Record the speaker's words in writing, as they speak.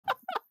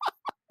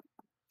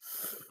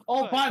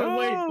Oh, by the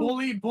way,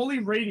 Oh! bully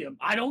Radium.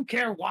 I don't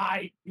care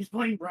why. He's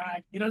playing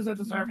brag. He doesn't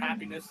deserve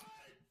happiness.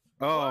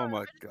 Oh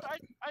my god.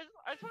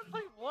 I just want to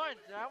play once,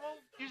 and I won't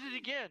use it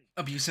again.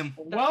 Abuse him.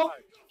 Well,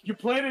 you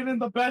played it in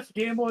the best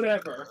game mode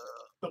ever.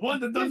 The one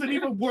that doesn't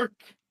even work.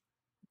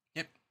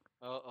 Yep.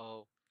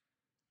 Uh-oh.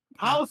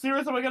 How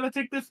serious am I gonna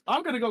take this?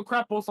 I'm gonna go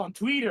crap post on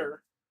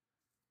Twitter.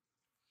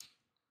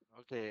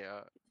 Okay,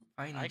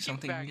 I I need can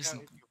something back out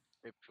reasonable.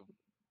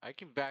 I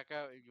can back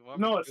out if you want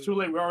No, me it's to. too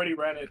late. We already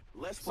ran it.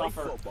 Let's play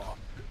Suffer. football.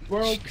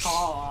 Bro,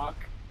 cock.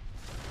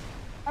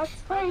 Let's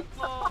play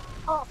Oh,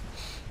 football.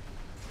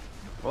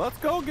 Let's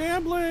go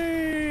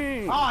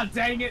gambling! Ah,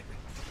 dang it.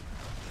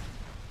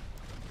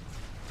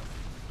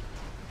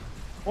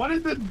 What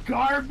is this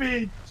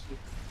garbage?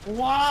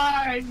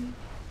 Why?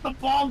 The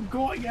ball's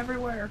going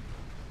everywhere.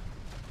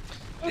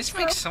 This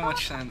makes so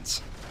much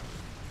sense.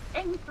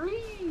 And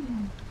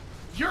green.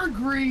 You're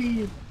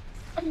green.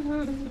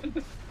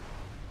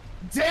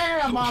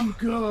 Damn, I'm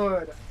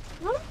good.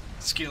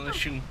 Skill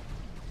issue.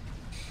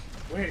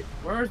 Wait,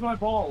 where's my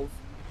balls?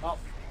 Oh,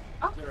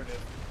 there it is.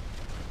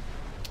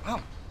 Oh.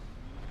 Wait,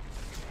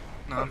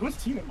 No. whose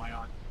team am I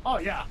on? Oh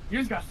yeah, you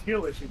just got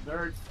skill issues,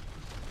 nerds.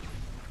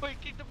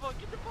 wait, kick the ball,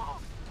 kick the ball.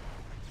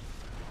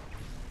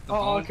 The Oh,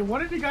 ball. okay. Why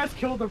did you guys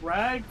kill the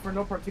rag for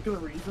no particular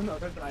reason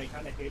other than I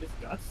kind of hate his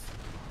guts?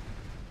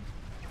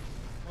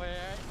 Wait,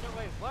 no,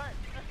 wait, what?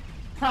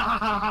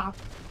 Hahaha.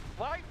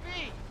 Why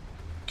me?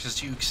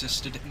 Because you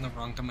existed in the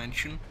wrong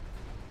dimension.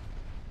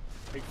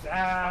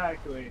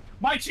 Exactly.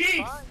 My cheeks!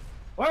 Why?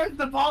 Where's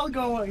the ball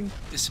going?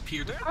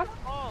 Disappeared. Where's the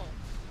ball?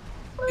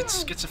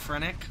 It's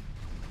schizophrenic,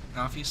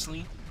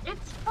 obviously.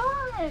 It's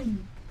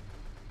fun.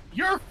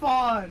 You're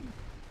fun!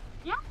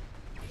 Yeah.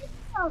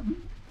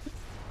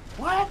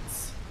 What?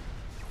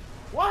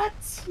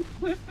 What?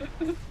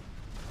 Alright,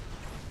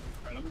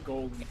 I'm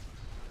golden.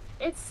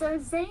 It's so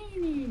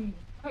zany.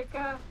 Like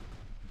a.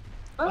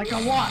 Like a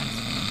what?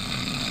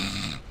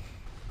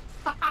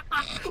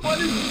 What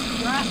is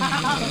this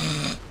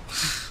crap?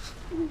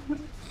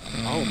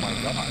 Oh my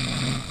god.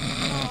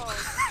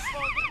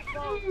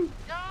 Oh,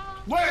 no!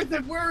 Where is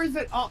it? Where is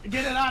it? Oh,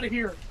 get it out of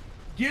here.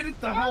 Get it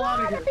the hell out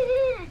of here.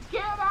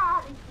 Get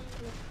out of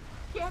here.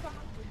 Get out of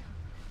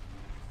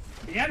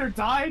here. The ender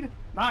died?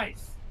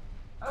 Nice.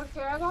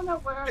 Okay, I don't know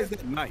where. Is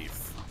it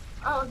nice?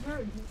 Oh,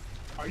 dude.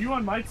 Are you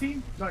on my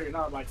team? No, you're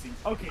not on my team.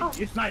 Okay, Oh.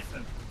 it's nice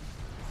then.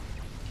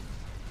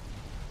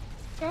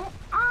 Get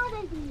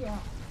out of here.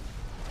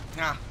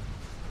 Ah,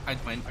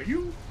 I'd win. Are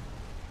you?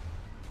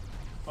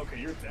 Okay,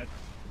 you're dead.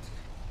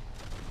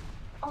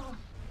 Oh,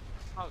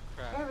 Oh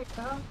crap. there we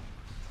go.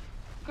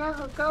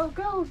 Go, go,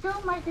 go, go,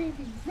 my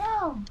baby.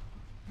 No.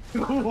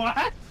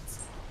 What?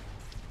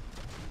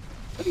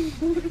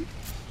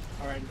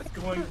 Alright, it's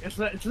going.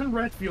 It's in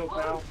red field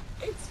now.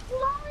 It's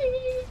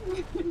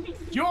flying.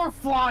 You're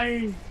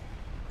flying!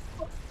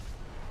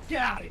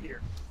 Get out of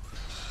here.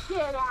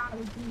 Get out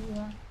of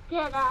here.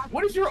 Get out.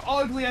 What is your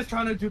ugly ass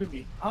trying to do to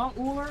me? Huh,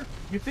 Uller?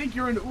 You think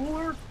you're an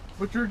Uller?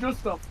 But you're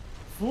just a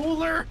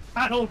fooler?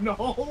 I don't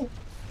know.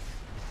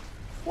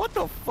 What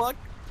the fuck?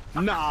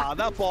 Nah,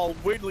 that ball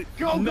weirdly.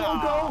 Go,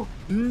 nah, go,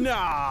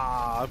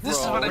 Nah, bro. This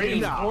is what I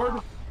mean. Nah. Board?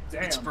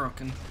 Damn. It's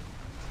broken.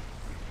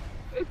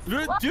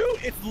 Dude,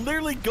 it's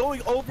literally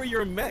going over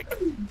your mech.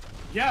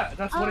 Yeah,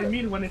 that's what I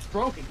mean when it's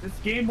broken. This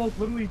game mode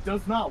literally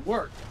does not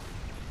work.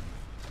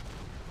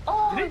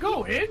 Oh, Did it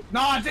go in?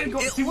 No, it didn't go.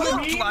 It See what I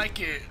looked mean? like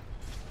it.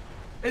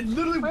 It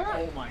literally. Where?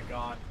 Oh my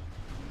god.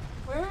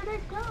 where did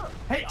it go?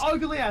 Hey,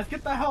 ugly ass,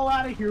 get the hell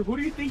out of here. Who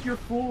do you think you're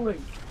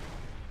fooling?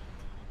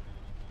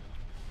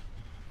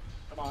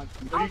 Come on.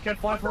 You know you can't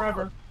fly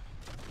forever.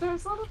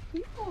 There's little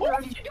people. Oh,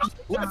 running. Let's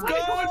Where are you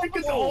go! going?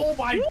 Because, oh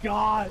my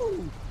god.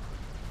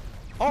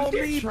 Oh,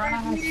 You're me,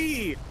 trash.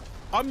 baby!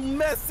 I'm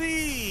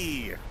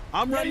messy!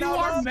 I'm Yeah, running you out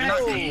are of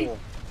messy. oil.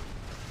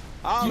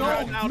 I'm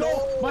running out No,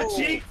 of my oil.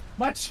 cheek,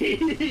 my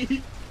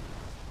cheek.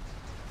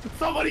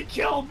 Somebody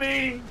kill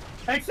me,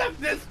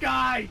 except this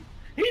guy.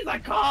 He's a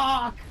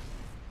cock.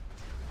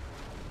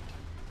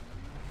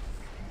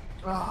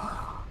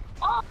 Ah.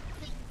 Oh,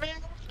 Man,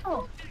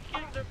 oh,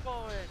 kids are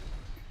going.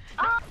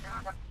 ah,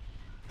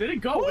 Did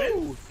it go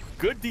in? Woo!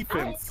 Good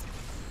defense.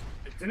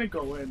 It didn't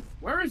go in.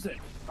 Where is it?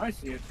 I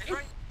see it. He's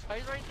right,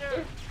 he's right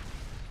there.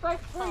 like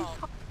Oh.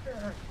 helicopter.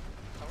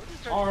 Oh, we're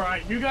just trying All to-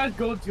 right, you guys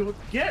go deal.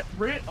 Get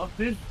rid of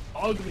this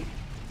ugly,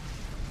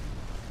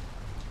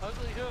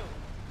 Ugly who?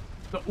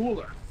 the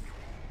Uller.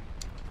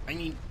 I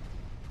mean,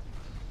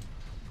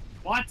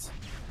 What?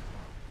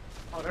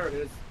 Oh, there it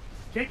is.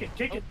 Kick it,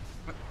 kick it.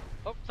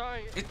 Oh,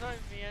 sorry, It- sorry,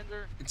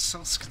 Meander. it's so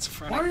Why are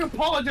schizophrenic. you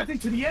apologizing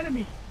to the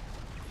enemy?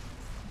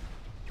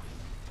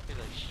 He's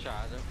like,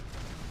 shot him.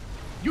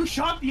 You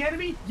shot the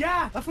enemy?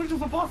 Yeah, that's what you're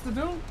supposed to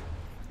do.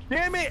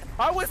 Damn it!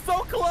 I was so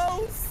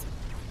close!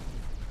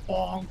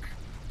 Bonk.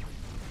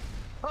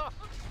 Oh,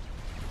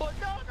 no,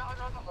 no,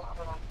 no,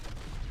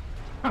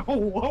 no, no.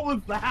 What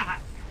was that?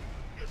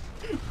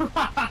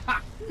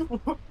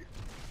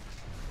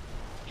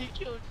 He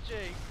killed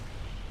Jake.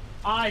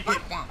 I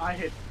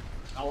hit.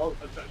 Oh,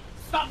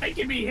 stop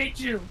making me hit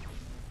you.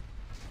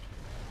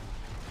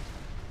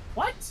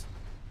 What?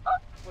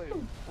 Wait,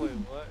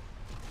 what?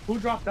 Who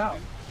dropped out?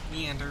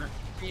 Meander.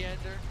 Meander?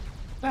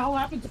 What the hell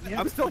happened to me?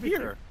 I'm still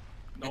here.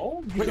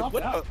 No, you Wait, dropped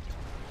what? out.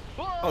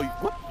 Oh,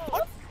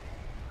 what?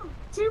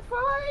 2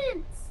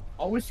 points!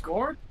 Always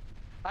scored?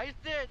 I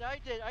did.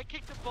 I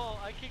kicked the ball.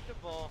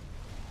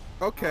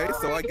 Okay,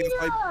 so I guess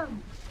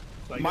Damn.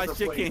 So I my guess we're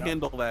shit playing can't now.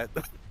 handle that.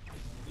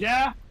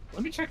 Yeah.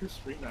 Let me check your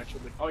stream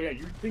actually. Oh yeah,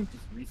 your thing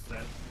just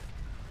reset.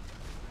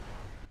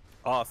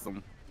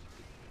 Awesome.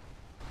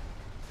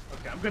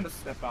 Okay, I'm gonna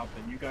step out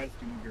then. You guys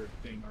do your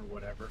thing or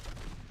whatever.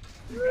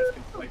 You guys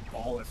can play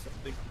ball or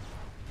something.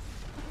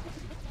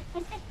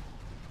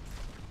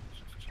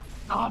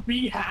 I'll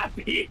be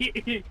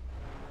happy.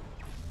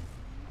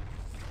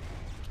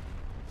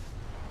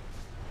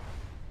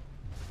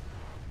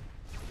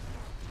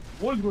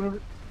 Whatever.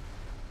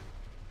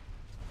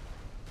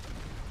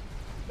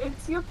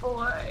 It's your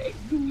boy.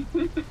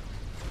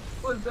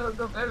 What's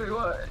up,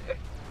 everyone?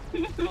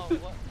 Oh,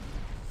 what?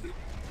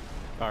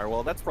 Alright,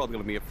 well, that's probably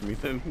gonna be it for me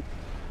then.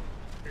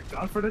 You're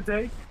done for the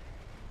day?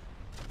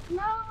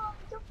 No,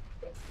 don't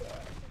think it.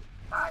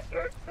 Not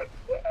your ticket.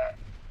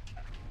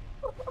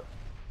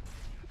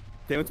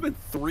 Damn, it's been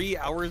 3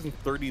 hours and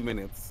 30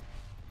 minutes.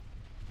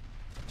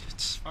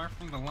 It's far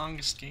from the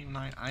longest game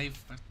night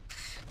I've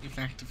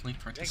effectively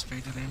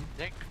participated in.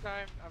 Next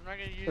time, I'm not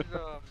gonna use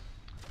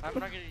I'm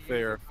not gonna use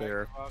Fair, the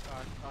fair. Rock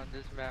on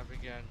this map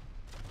again.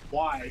 I'm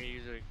Why? gonna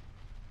use it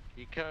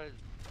because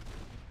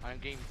I'm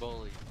getting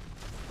bullied.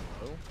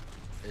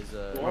 Is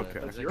Okay.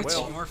 That's is your it- It's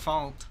Well- your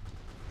fault.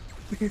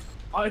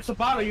 It's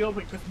about a yield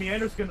because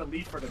Meander's gonna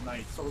leave for the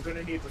night, so we're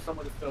gonna need for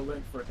someone to fill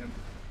in for him.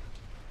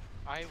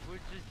 I would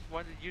just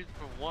want to use it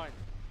for one.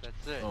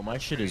 That's it. Oh, my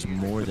shit is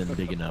more than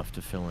big enough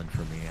to fill in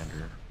for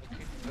Meander.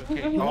 Okay.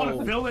 You Okay. want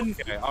to fill in?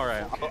 Okay,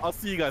 alright. Okay. I'll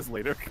see you guys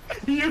later.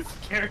 You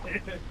scared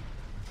it.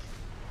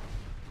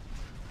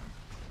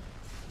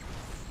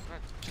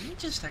 Can you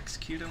just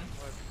execute him?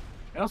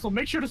 And also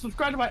make sure to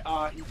subscribe to my.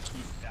 Yeah. You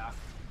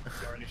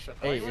already shut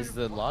Hey, that. is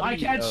the lobby? I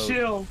can't oh,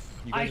 chill.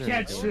 you I guys are in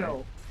can't the game,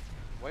 chill.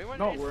 Wait, what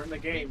No, is we're in the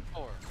game.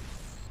 for?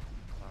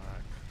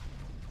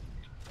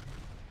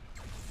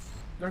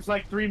 There's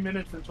like 3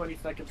 minutes and 20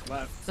 seconds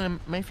left.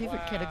 My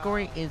favorite Wow.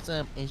 category is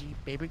Asian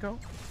baby girl.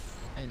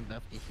 I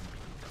love Asian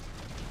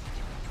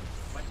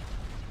baby.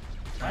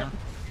 Uh,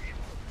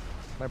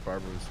 My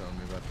barber was telling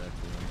me about that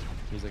too.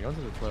 He's like, I went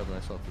to the club and I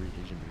saw 3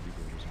 Asian baby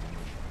girls. And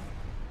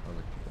I was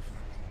like, what the fuck?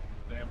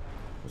 Damn.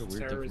 What a weird thing for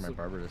my Terrorism.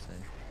 barber to say.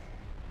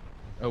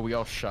 Oh, we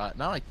all shot.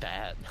 Not like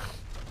that.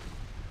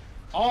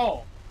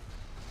 Oh.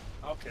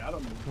 Okay, I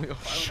don't know. We all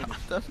I don't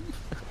shot them.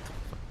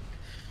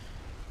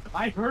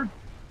 I heard.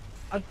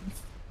 I I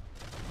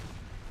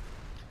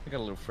got a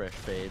little fresh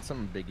fade.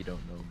 Something big you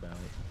don't know about.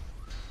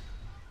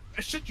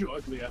 shit you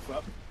ugly ass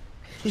up.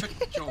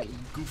 Check your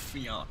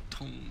goofy tone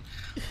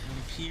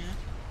over here.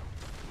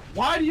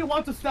 Why do you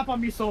want to step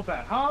on me so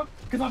bad, huh?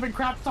 Because I've been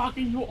crap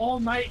talking you all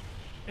night?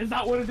 Is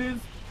that what it is?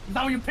 Is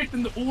that what you picked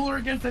in the Uller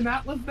against an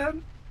Atlas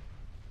then?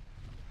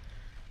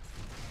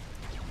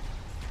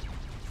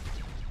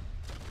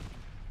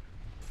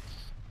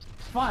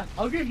 Fine,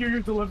 I'll give you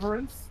your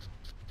deliverance.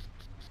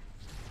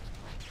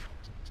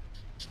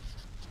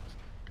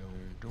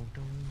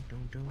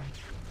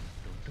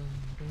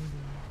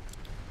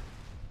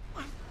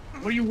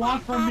 What do you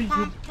want from me?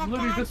 You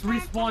literally just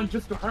respawned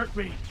just to hurt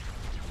me.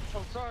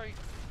 Oh, sorry.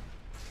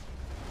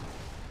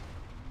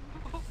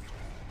 Oh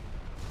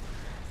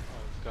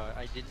god,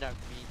 I did not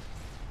mean.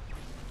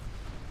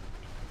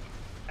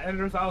 And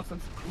there's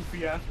Allison's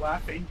goofy ass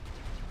laughing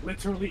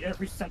literally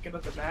every second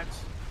of the match.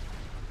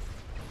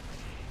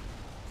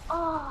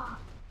 Oh,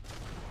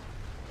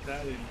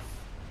 That is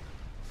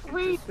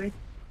wait. interesting.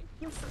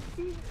 You're so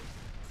cute.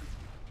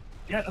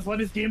 Yeah, that's what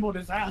his game mode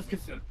is ass, cause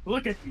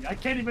look at me, I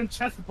can't even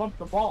chest bump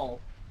the ball.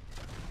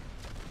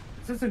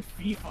 This isn't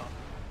FIFA.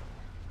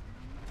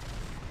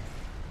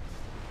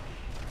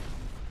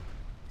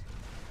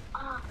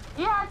 Ah,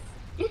 yes.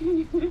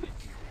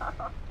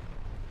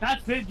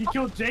 That's it, you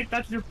killed Jake,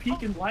 that's your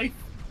peak in life.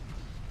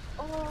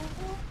 Oh,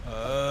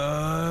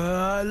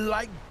 I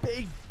like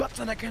big butts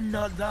and I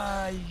cannot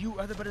lie. You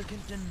other brothers can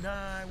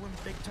deny. When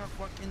Big Talk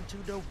walk into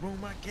the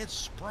room, I get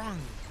sprung.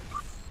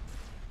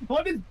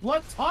 What is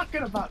Blood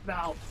talking about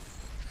now?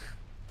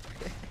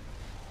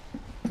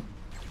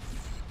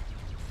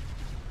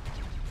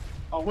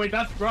 Oh wait,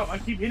 that's Grub, I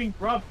keep hitting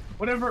Grub.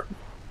 Whatever.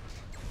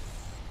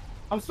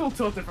 I'm still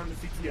tilted from the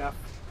CTF.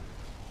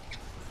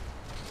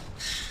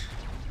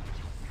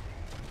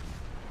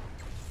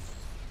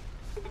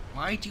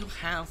 Why do you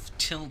have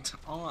tilt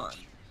on?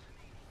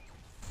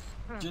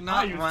 You're I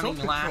not use running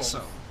tilt lasso.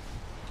 controls.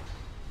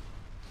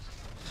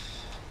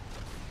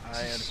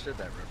 I understood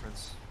that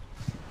reference.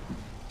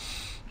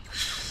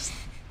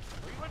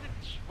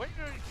 What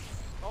are you?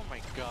 Oh my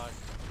god.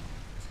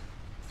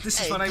 This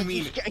is what I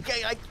mean.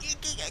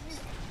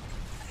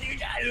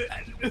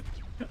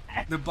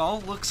 The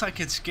ball looks like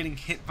it's getting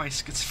hit by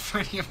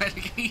schizophrenia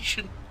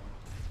medication.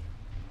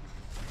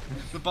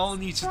 The ball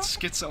needs its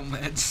schizo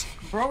meds.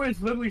 Bro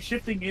is literally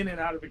shifting in and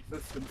out of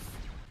existence.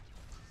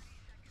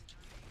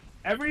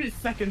 Every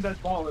second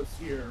that ball is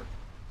here,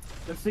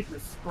 the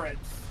sickness spreads.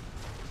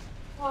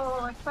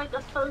 Oh, it's like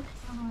the first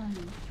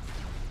time.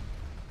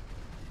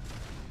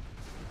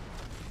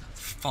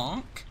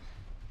 Funk?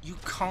 You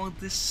call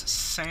this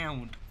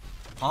sound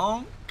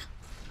funk?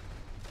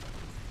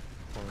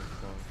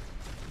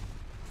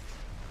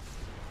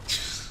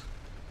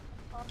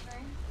 Okay.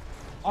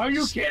 Are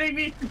you kidding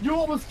me? You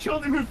almost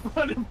killed him in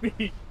front of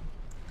me!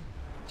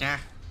 Yeah,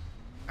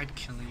 I'd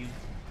kill you.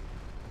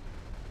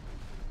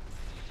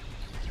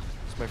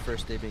 It's my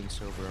first day being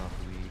sober off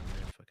weed.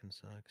 It fucking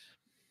sucks.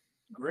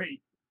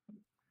 Great.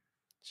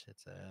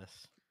 Shit's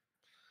ass.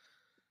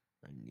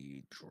 I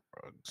need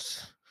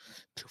drugs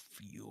to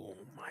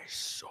fuel my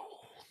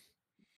soul.